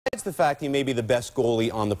Besides the fact he may be the best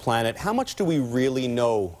goalie on the planet, how much do we really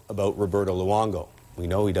know about Roberto Luongo? We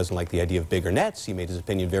know he doesn't like the idea of bigger nets. He made his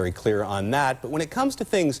opinion very clear on that. But when it comes to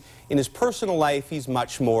things in his personal life, he's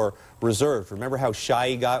much more reserved. Remember how shy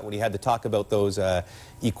he got when he had to talk about those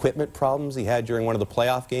equipment problems he had during one of the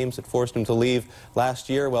playoff games that forced him to leave last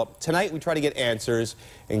year? Well, tonight we try to get answers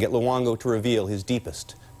and get Luongo to reveal his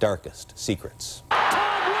deepest, darkest secrets.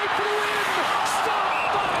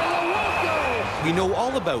 We know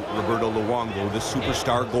all about Roberto Luongo, the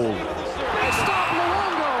superstar goalie.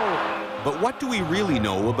 But what do we really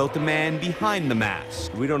know about the man behind the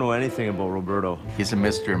mask? We don't know anything about Roberto. He's a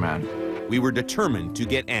mystery man. We were determined to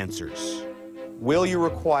get answers. Will you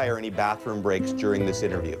require any bathroom breaks during this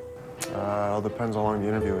interview? It all depends how long the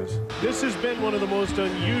interview is. This has been one of the most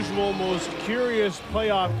unusual, most curious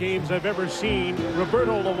playoff games I've ever seen.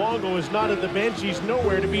 Roberto Luongo is not at the bench. He's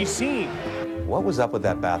nowhere to be seen. What was up with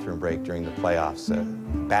that bathroom break during the playoffs?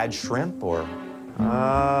 Bad shrimp or?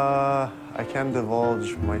 I can't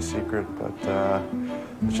divulge my secret, but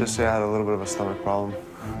let's just say I had a little bit of a stomach problem.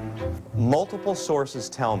 Multiple sources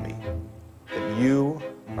tell me that you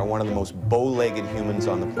are one of the most bow-legged humans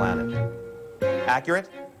on the planet. Accurate?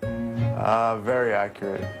 Very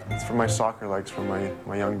accurate. It's from my soccer legs from my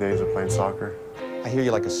young days of playing soccer. I hear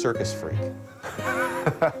you're like a circus freak.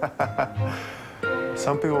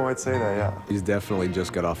 Some people might say that, yeah. He's definitely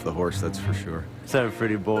just got off the horse, that's for sure. He's have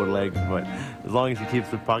pretty bold legs, but as long as he keeps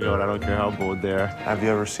the puck out, I don't care how bold they are. Have you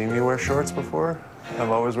ever seen me wear shorts before? I've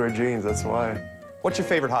always wear jeans, that's why. What's your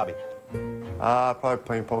favorite hobby? Probably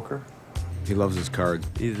playing poker. He loves his cards.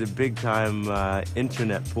 He's a big-time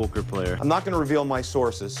internet poker player. I'm not going to reveal my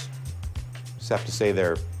sources. Just have to say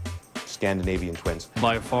they're Scandinavian twins.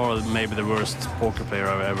 By far, maybe the worst poker player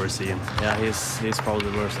I've ever seen. Yeah, he's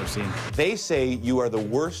probably the worst I've seen. They say you are the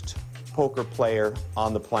worst poker player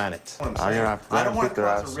on the planet. I'm gonna have to beat their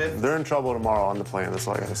ass. They're in trouble tomorrow on the plane, that's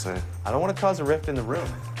all I gotta say. I don't want to cause a rift in the room.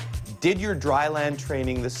 Did your dryland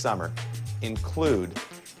training this summer include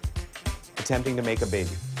attempting to make a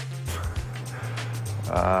baby?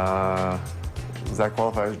 Does that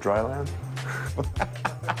qualify as dry land?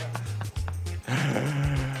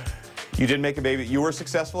 You did make a baby. You were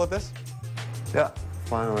successful at this? Yeah,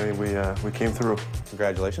 finally we came through.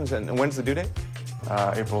 Congratulations. And when's the due date?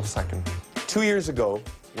 April 2nd. 2 years ago,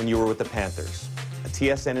 when you were with the Panthers, a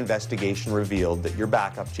TSN investigation revealed that your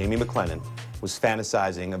backup, Jamie McLennan, was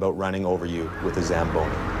fantasizing about running over you with a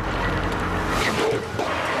Zamboni.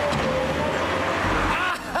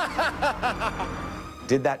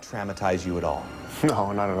 Did that traumatize you at all?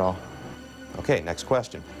 No, not at all. Okay, next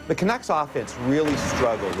question. The Canucks offense really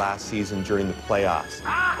struggled last season during the playoffs.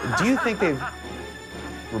 Do you think they've...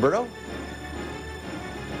 Roberto?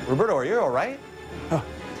 Roberto, are you all right? Oh,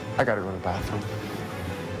 I gotta go to the bathroom.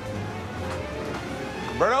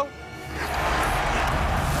 Roberto?